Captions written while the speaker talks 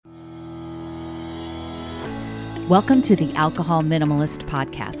Welcome to the Alcohol Minimalist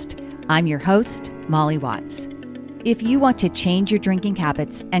Podcast. I'm your host, Molly Watts. If you want to change your drinking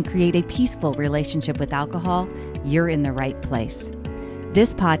habits and create a peaceful relationship with alcohol, you're in the right place.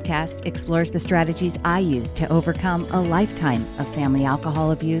 This podcast explores the strategies I use to overcome a lifetime of family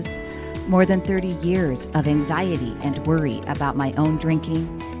alcohol abuse, more than 30 years of anxiety and worry about my own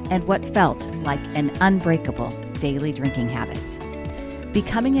drinking, and what felt like an unbreakable daily drinking habit.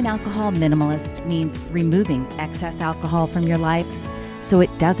 Becoming an alcohol minimalist means removing excess alcohol from your life so it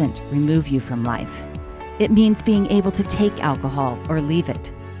doesn't remove you from life. It means being able to take alcohol or leave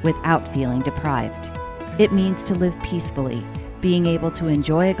it without feeling deprived. It means to live peacefully, being able to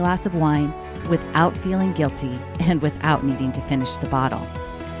enjoy a glass of wine without feeling guilty and without needing to finish the bottle.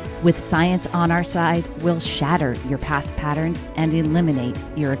 With science on our side, we'll shatter your past patterns and eliminate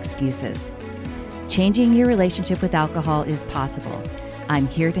your excuses. Changing your relationship with alcohol is possible. I'm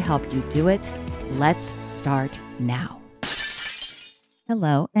here to help you do it. Let's start now.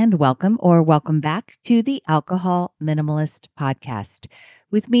 Hello and welcome back to the Alcohol Minimalist Podcast.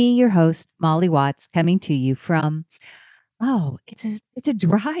 With me, your host, Molly Watts, coming to you from, it's a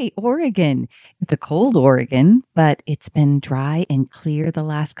dry Oregon. It's a cold Oregon, but it's been dry and clear the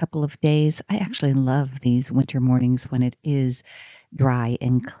last couple of days. I actually love these winter mornings when it is dry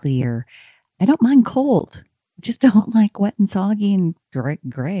and clear. I don't mind cold. I just don't like wet and soggy and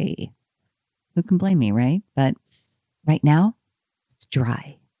gray. Who can blame me, right? But right now, it's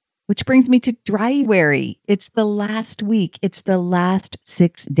dry, which brings me to Dryuary. It's the last week. It's the last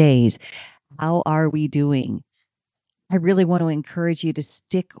 6 days. How are we doing? I really want to encourage you to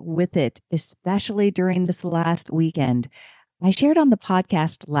stick with it, especially during this last weekend. I shared on the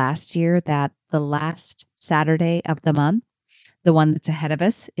podcast last year that the last Saturday of the month, the one that's ahead of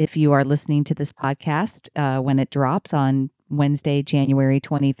us, if you are listening to this podcast when it drops on Wednesday, January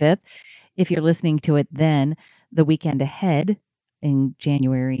 25th, if you're listening to it then, the weekend ahead in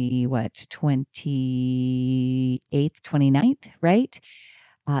January, 28th, 29th, right?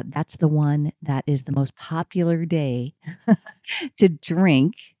 That's the one that is the most popular day to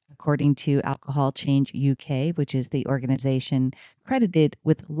drink, according to Alcohol Change UK, which is the organization credited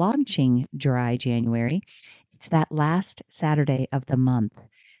with launching Dry January. It's that last Saturday of the month.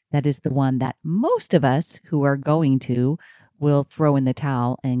 That is the one that most of us who are going to will throw in the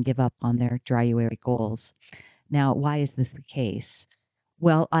towel and give up on their Dryuary goals. Now, why is this the case?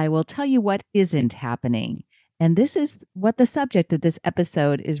 Well, I will tell you what isn't happening. And this is what the subject of this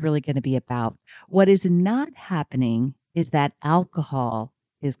episode is really going to be about. What is not happening is that alcohol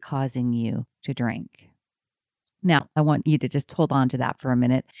is causing you to drink. Now, I want you to just hold on to that for a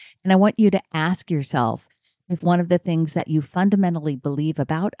minute. And I want you to ask yourself if one of the things that you fundamentally believe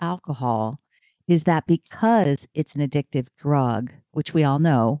about alcohol is that because it's an addictive drug, which we all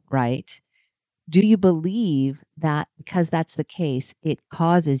know, right? Do you believe that because that's the case, it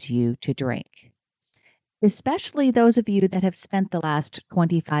causes you to drink? Especially those of you that have spent the last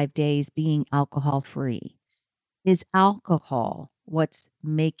 25 days being alcohol free. Is alcohol what's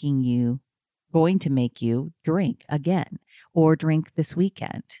going to make you drink again or drink this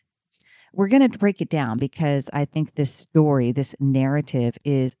weekend? We're going to break it down because I think this story, this narrative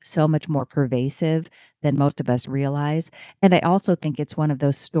is so much more pervasive than most of us realize. And I also think it's one of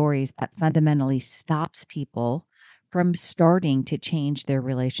those stories that fundamentally stops people from starting to change their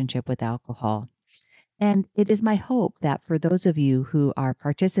relationship with alcohol. And it is my hope that for those of you who are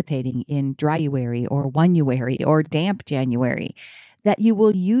participating in Dryuary or Oneuary or Damp January, that you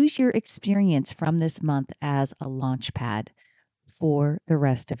will use your experience from this month as a launch pad for the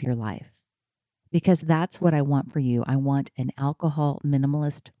rest of your life. Because that's what I want for you. I want an alcohol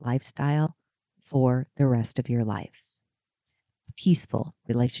minimalist lifestyle for the rest of your life. A peaceful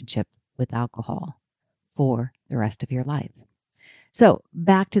relationship with alcohol for the rest of your life. So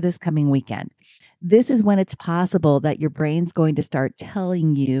back to this coming weekend. This is when it's possible that your brain's going to start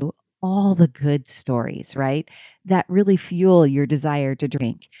telling you all the good stories, right? That really fuel your desire to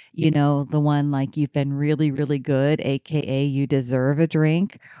drink. You know, the one like you've been really, really good, AKA you deserve a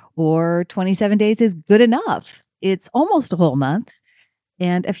drink, or 27 days is good enough. It's almost a whole month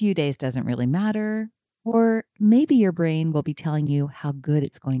and a few days doesn't really matter. Or maybe your brain will be telling you how good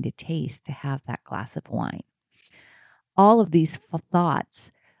it's going to taste to have that glass of wine. All of these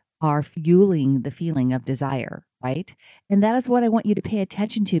thoughts are fueling the feeling of desire, right? And that is what I want you to pay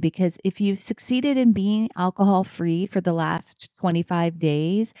attention to, because if you've succeeded in being alcohol free for the last 25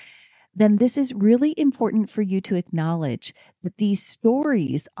 days, then this is really important for you to acknowledge that these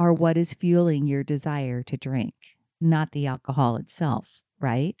stories are what is fueling your desire to drink, not the alcohol itself,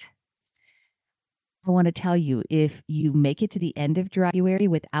 right? I want to tell you, if you make it to the end of Dryuary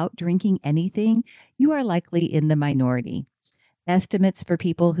without drinking anything, you are likely in the minority. Estimates for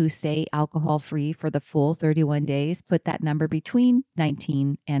people who stay alcohol free for the full 31 days put that number between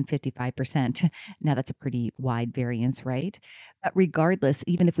 19 and 55%. Now, that's a pretty wide variance, right? But regardless,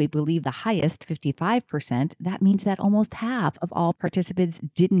 even if we believe the highest, 55%, that means that almost half of all participants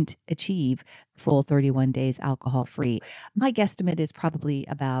didn't achieve full 31 days alcohol free. My guesstimate is probably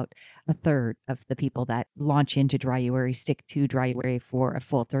about a third of the people that launch into Dryuary stick to Dryuary for a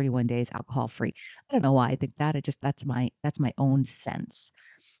full 31 days alcohol free. I don't know why I think that. That's my own sense.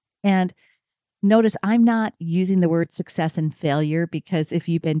 And notice I'm not using the word success and failure, because if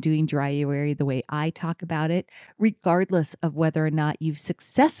you've been doing Dryuary the way I talk about it, regardless of whether or not you've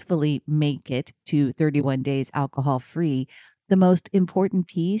successfully make it to 31 days alcohol free, the most important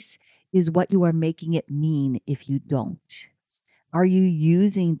piece is what you are making it mean if you don't. Are you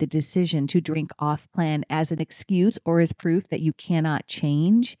using the decision to drink off plan as an excuse or as proof that you cannot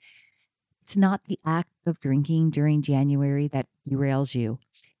change? It's not the act of drinking during January that derails you.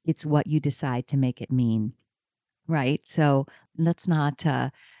 It's what you decide to make it mean, right? So let's not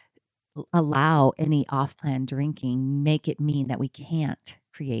allow any off plan drinking make it mean that we can't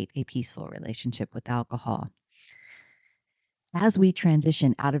create a peaceful relationship with alcohol. As we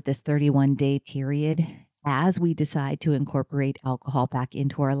transition out of this 31-day period, as we decide to incorporate alcohol back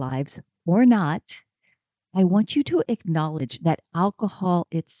into our lives or not, I want you to acknowledge that alcohol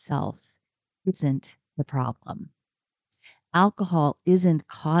itself isn't the problem. Alcohol isn't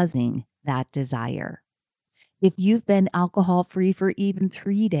causing that desire. If you've been alcohol free for even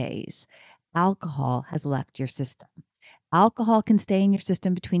 3 days, alcohol has left your system. Alcohol can stay in your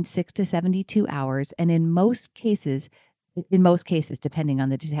system between 6 to 72 hours, and in most cases, depending on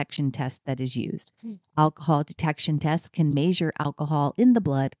the detection test that is used. Alcohol detection tests can measure alcohol in the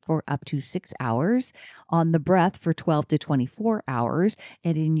blood for up to 6 hours, on the breath for 12 to 24 hours,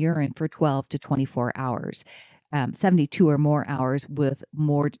 and in urine for 12 to 24 hours. 72 or more hours with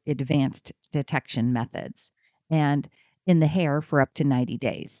more advanced detection methods, and in the hair for up to 90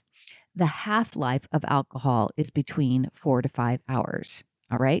 days. The half-life of alcohol is between 4 to 5 hours.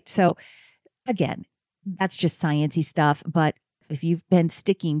 All right. So again, that's just sciencey stuff, but if you've been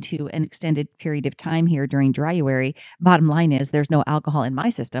sticking to an extended period of time here during Dryuary, bottom line is there's no alcohol in my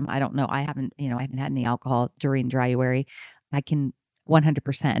system. I don't know. I haven't had any alcohol during Dryuary. I can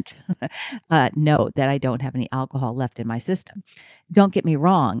 100% know that I don't have any alcohol left in my system. Don't get me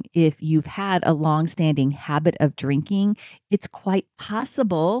wrong. If you've had a long-standing habit of drinking, it's quite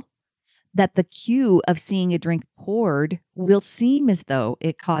possible that the cue of seeing a drink poured will seem as though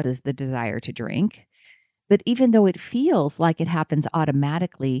it causes the desire to drink. But even though it feels like it happens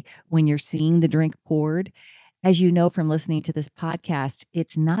automatically when you're seeing the drink poured, as you know from listening to this podcast,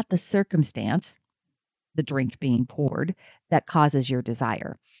 it's not the circumstance, the drink being poured, that causes your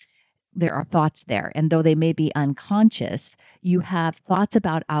desire. There are thoughts there. And though they may be unconscious, you have thoughts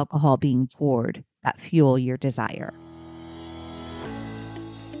about alcohol being poured that fuel your desire.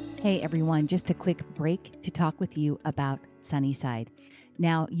 Hey everyone, just a quick break to talk with you about Sunnyside.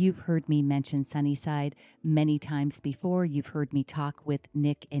 Now, you've heard me mention Sunnyside many times before. You've heard me talk with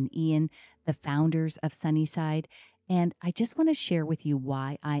Nick and Ian, the founders of Sunnyside. And I just want to share with you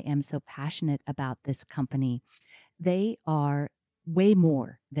why I am so passionate about this company. They are way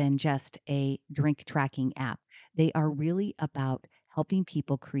more than just a drink tracking app. They are really about helping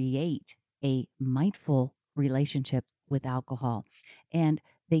people create a mindful relationship with alcohol. And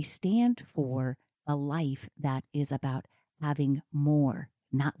they stand for a life that is about having more,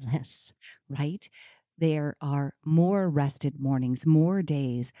 not less, right? There are more rested mornings, more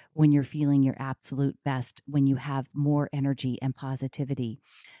days when you're feeling your absolute best, when you have more energy and positivity.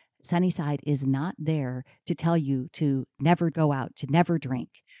 Sunnyside is not there to tell you to never go out, to never drink,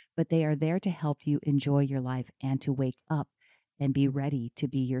 but they are there to help you enjoy your life and to wake up and be ready to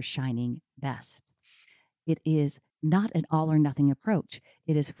be your shining best. It is not an all or nothing approach.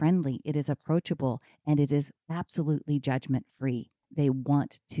 It is friendly, it is approachable, and it is absolutely judgment free. They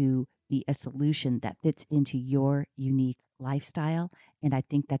want to be a solution that fits into your unique lifestyle, and I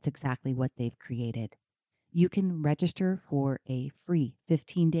think that's exactly what they've created. You can register for a free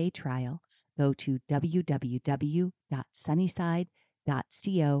 15-day trial. Go to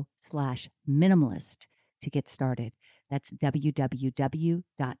www.sunnyside.co/minimalist to get started. That's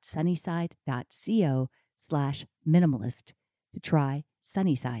www.sunnyside.co/minimalist to try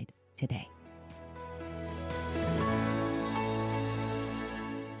Sunnyside today.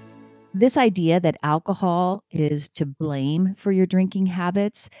 This idea that alcohol is to blame for your drinking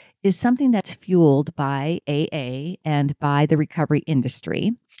habits is something that's fueled by AA and by the recovery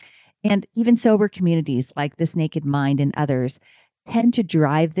industry. And even sober communities like This Naked Mind and others tend to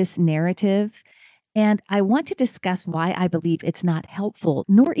drive this narrative. And I want to discuss why I believe it's not helpful,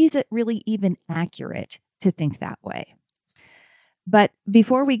 nor is it really even accurate to think that way. But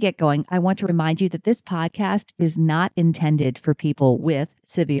before we get going, I want to remind you that this podcast is not intended for people with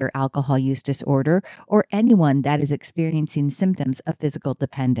severe alcohol use disorder or anyone that is experiencing symptoms of physical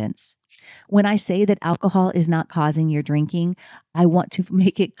dependence. When I say that alcohol is not causing your drinking, I want to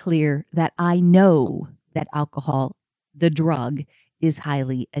make it clear that I know that alcohol, the drug, is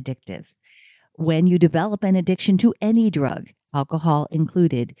highly addictive. When you develop an addiction to any drug, alcohol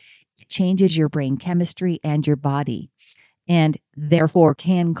included, it changes your brain chemistry and your body, and therefore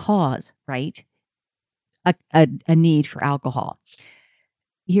can cause, right, a need for alcohol.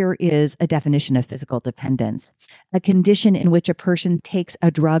 Here is a definition of physical dependence: a condition in which a person takes a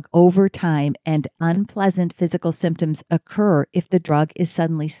drug over time and unpleasant physical symptoms occur if the drug is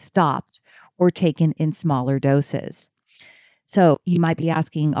suddenly stopped or taken in smaller doses. So you might be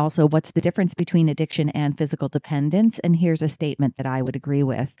asking also, what's the difference between addiction and physical dependence? And here's a statement that I would agree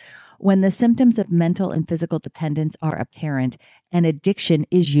with. When the symptoms of mental and physical dependence are apparent, an addiction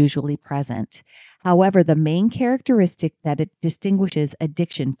is usually present. However, the main characteristic that it distinguishes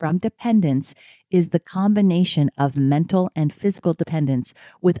addiction from dependence is the combination of mental and physical dependence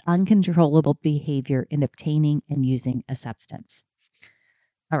with uncontrollable behavior in obtaining and using a substance.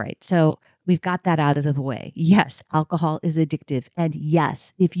 All right, so we've got that out of the way. Yes, alcohol is addictive. And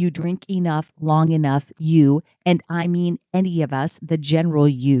yes, if you drink enough, long enough, you, and I mean any of us, the general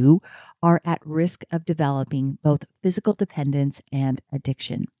you, are at risk of developing both physical dependence and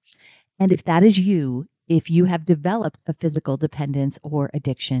addiction. And if that is you, if you have developed a physical dependence or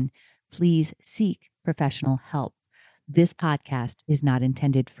addiction, please seek professional help. This podcast is not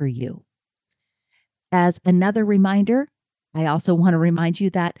intended for you. As another reminder, I also want to remind you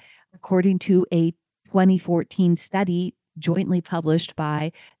that according to a 2014 study jointly published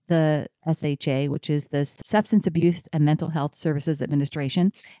by the SHA, which is the Substance Abuse and Mental Health Services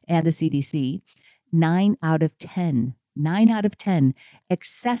Administration, and the CDC, 9 out of 10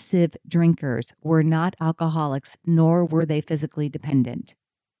 excessive drinkers were not alcoholics, nor were they physically dependent.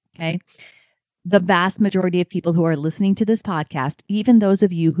 Okay. The vast majority of people who are listening to this podcast, even those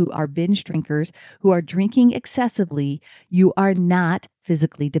of you who are binge drinkers, who are drinking excessively, you are not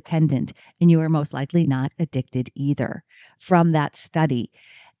physically dependent, and you are most likely not addicted either. From that study,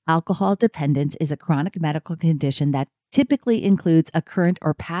 alcohol dependence is a chronic medical condition that typically includes a current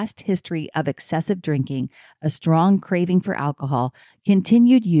or past history of excessive drinking, a strong craving for alcohol,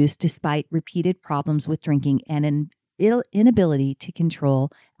 continued use despite repeated problems with drinking, and an inability to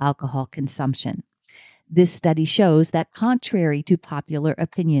control alcohol consumption. This study shows that, contrary to popular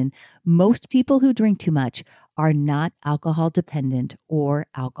opinion, most people who drink too much are not alcohol dependent or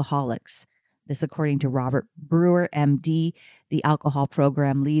alcoholics. This, according to Robert Brewer, MD, the alcohol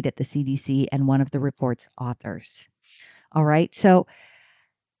program lead at the CDC and one of the report's authors. All right. So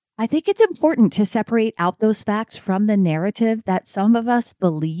I think it's important to separate out those facts from the narrative that some of us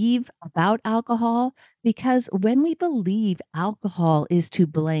believe about alcohol, because when we believe alcohol is to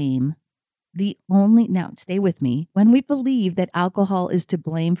blame, now stay with me, when we believe that alcohol is to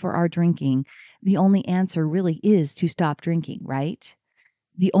blame for our drinking, the only answer really is to stop drinking, right?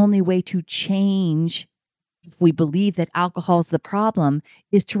 The only way to change, if we believe that alcohol is the problem,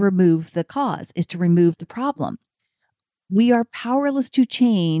 is to remove the cause, is to remove the problem. We are powerless to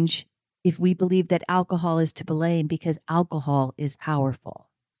change if we believe that alcohol is to blame, because alcohol is powerful.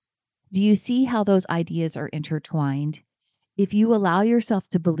 Do you see how those ideas are intertwined? If you allow yourself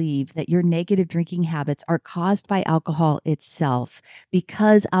to believe that your negative drinking habits are caused by alcohol itself,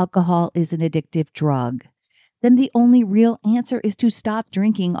 because alcohol is an addictive drug, then the only real answer is to stop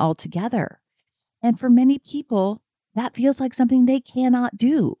drinking altogether. And for many people, that feels like something they cannot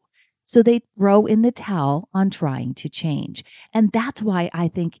do. So they throw in the towel on trying to change. And that's why I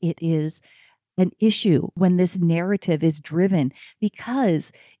think it is an issue when this narrative is driven,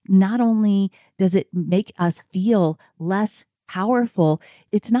 because not only does it make us feel less powerful,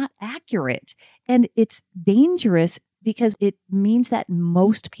 it's not accurate, and it's dangerous, because it means that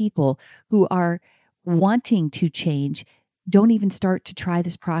most people who are wanting to change don't even start to try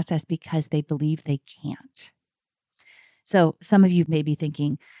this process because they believe they can't. So some of you may be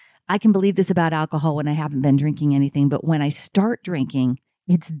thinking, I can believe this about alcohol when I haven't been drinking anything, but when I start drinking,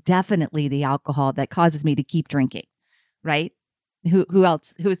 it's definitely the alcohol that causes me to keep drinking, right? Who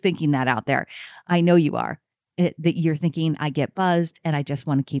else, who is thinking that out there? I know you are. That you're thinking, I get buzzed and I just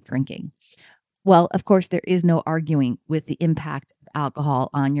want to keep drinking. Well, of course, there is no arguing with the impact of alcohol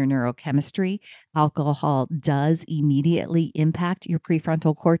on your neurochemistry. Alcohol does immediately impact your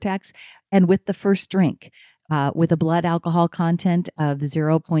prefrontal cortex. And with the first drink, with a blood alcohol content of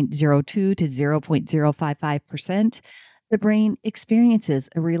 0.02 to 0.055%, the brain experiences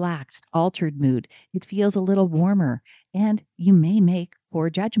a relaxed, altered mood. It feels a little warmer, and you may make poor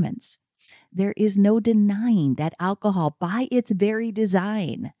judgments. There is no denying that alcohol, by its very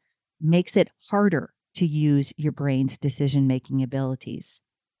design, makes it harder to use your brain's decision-making abilities.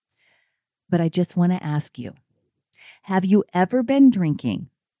 But I just want to ask you, have you ever been drinking,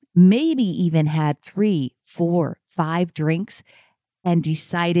 maybe even had 3, 4, 5 drinks and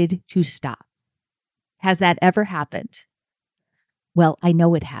decided to stop? Has that ever happened? Well, I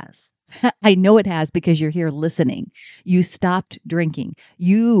know it has. I know it has because you're here listening. You stopped drinking.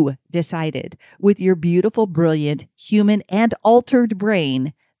 You decided with your beautiful, brilliant, human, and altered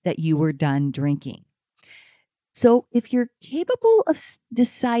brain that you were done drinking. So if you're capable of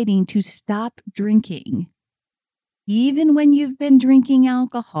deciding to stop drinking, even when you've been drinking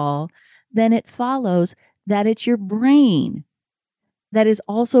alcohol, then it follows that it's your brain that is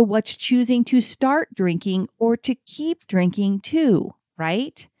also what's choosing to start drinking or to keep drinking too,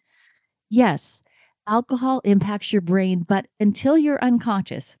 right? Yes, alcohol impacts your brain, but until you're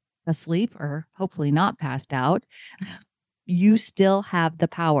unconscious, asleep, or hopefully not passed out, you still have the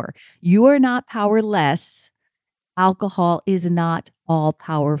power. You are not powerless. Alcohol is not all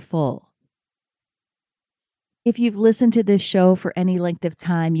powerful. If you've listened to this show for any length of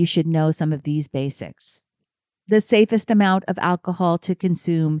time, you should know some of these basics. The safest amount of alcohol to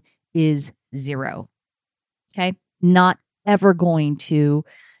consume is 0. Okay? Not ever going to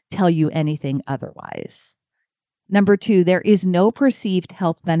tell you anything otherwise. Number 2, there is no perceived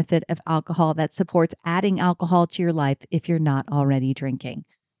health benefit of alcohol that supports adding alcohol to your life if you're not already drinking.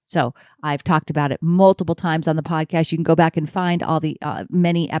 So I've talked about it multiple times on the podcast. You can go back and find all the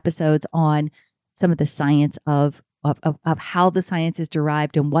many episodes on some of the science of how the science is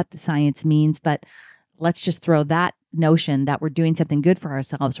derived and what the science means. But let's just throw that notion that we're doing something good for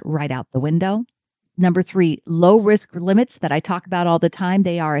ourselves right out the window. Number 3, low risk limits that I talk about all the time.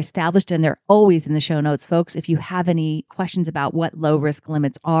 They are established and they're always in the show notes, folks. If you have any questions about what low risk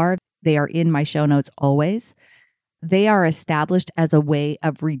limits are, they are in my show notes always. They are established as a way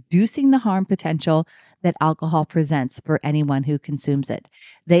of reducing the harm potential that alcohol presents for anyone who consumes it.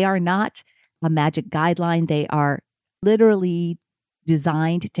 They are not a magic guideline. They are literally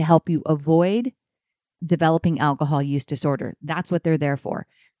designed to help you avoid developing alcohol use disorder. That's what they're there for,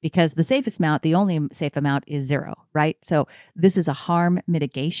 because the safest amount, the only safe amount is 0, right? So this is a harm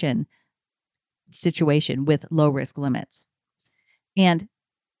mitigation situation with low risk limits. And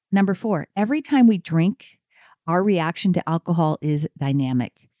number 4, every time we drink, our reaction to alcohol is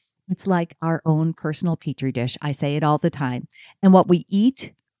dynamic. It's like our own personal petri dish. I say it all the time. And what we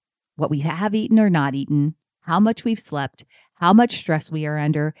eat, what we have eaten or not eaten, how much we've slept, how much stress we are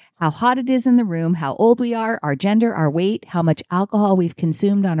under, how hot it is in the room, how old we are, our gender, our weight, how much alcohol we've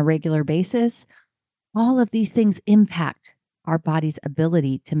consumed on a regular basis. All of these things impact our body's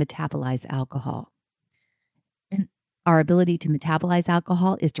ability to metabolize alcohol. And our ability to metabolize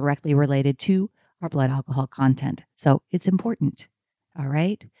alcohol is directly related to our blood alcohol content. So it's important. All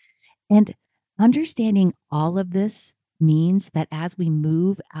right. And understanding all of this means that as we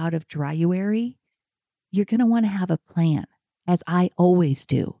move out of dryuary, you're going to want to have a plan, as I always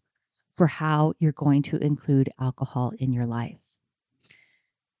do, for how you're going to include alcohol in your life.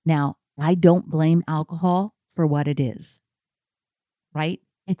 Now, I don't blame alcohol for what it is, right?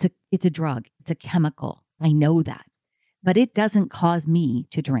 It's a drug. It's a chemical. I know that, but it doesn't cause me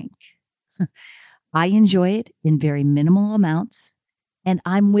to drink. I enjoy it in very minimal amounts, and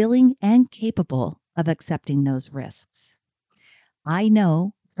I'm willing and capable of accepting those risks. I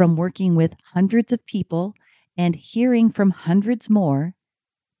know from working with hundreds of people and hearing from hundreds more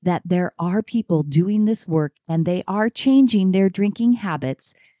that there are people doing this work and they are changing their drinking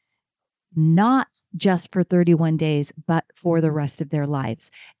habits, not just for 31 days, but for the rest of their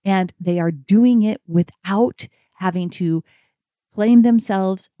lives. And they are doing it without having to claim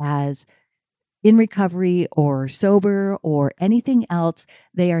themselves as in recovery or sober or anything else.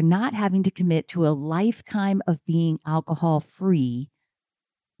 They are not having to commit to a lifetime of being alcohol free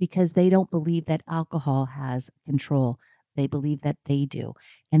because they don't believe that alcohol has control. They believe that they do.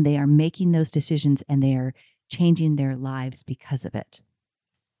 And they are making those decisions and they are changing their lives because of it.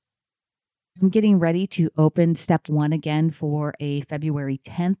 I'm getting ready to open step 1 again for a February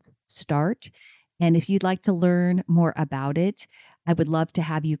 10th start. And if you'd like to learn more about it, I would love to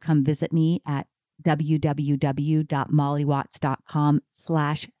have you come visit me at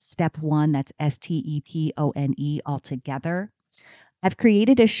www.mollywatts.com/step1. That's STEPONE altogether. I've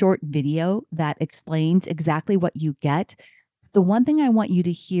created a short video that explains exactly what you get. The one thing I want you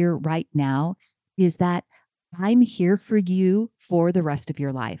to hear right now is that I'm here for you for the rest of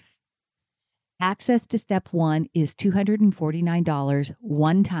your life. Access to step one is $249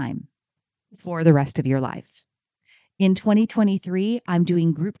 one time for the rest of your life. In 2023, I'm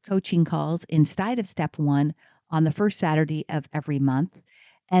doing group coaching calls inside of step one on the first Saturday of every month,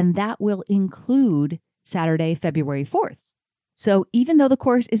 and that will include Saturday, February 4th. So even though the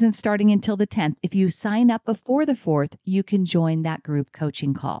course isn't starting until the 10th, if you sign up before the 4th, you can join that group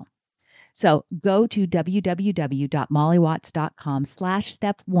coaching call. So go to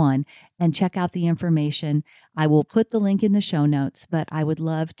www.mollywatts.com/step1 and check out the information. I will put the link in the show notes, but I would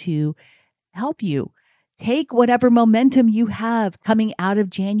love to help you take whatever momentum you have coming out of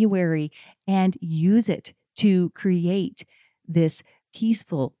January and use it to create this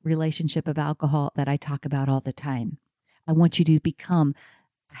peaceful relationship of alcohol that I talk about all the time. I want you to become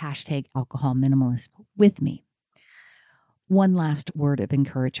a #alcohol minimalist with me. One last word of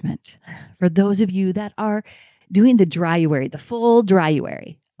encouragement for those of you that are doing the dryuary, the full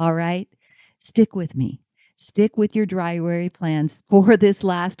dryuary. All right, stick with me. Stick with your dryuary plans for this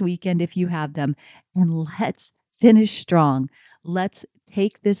last weekend if you have them, and let's finish strong. Let's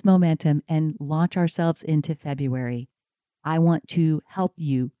take this momentum and launch ourselves into February. I want to help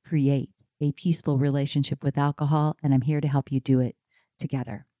you create a peaceful relationship with alcohol, and I'm here to help you do it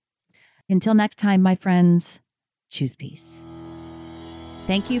together. Until next time, my friends, choose peace.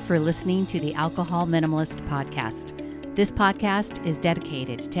 Thank you for listening to the Alcohol Minimalist Podcast. This podcast is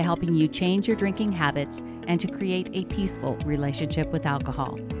dedicated to helping you change your drinking habits and to create a peaceful relationship with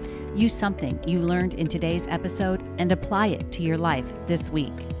alcohol. Use something you learned in today's episode and apply it to your life this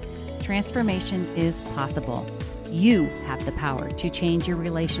week. Transformation is possible. You have the power to change your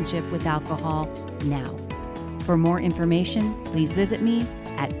relationship with alcohol now. For more information, please visit me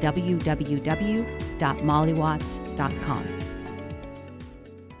at www.mollywatts.com.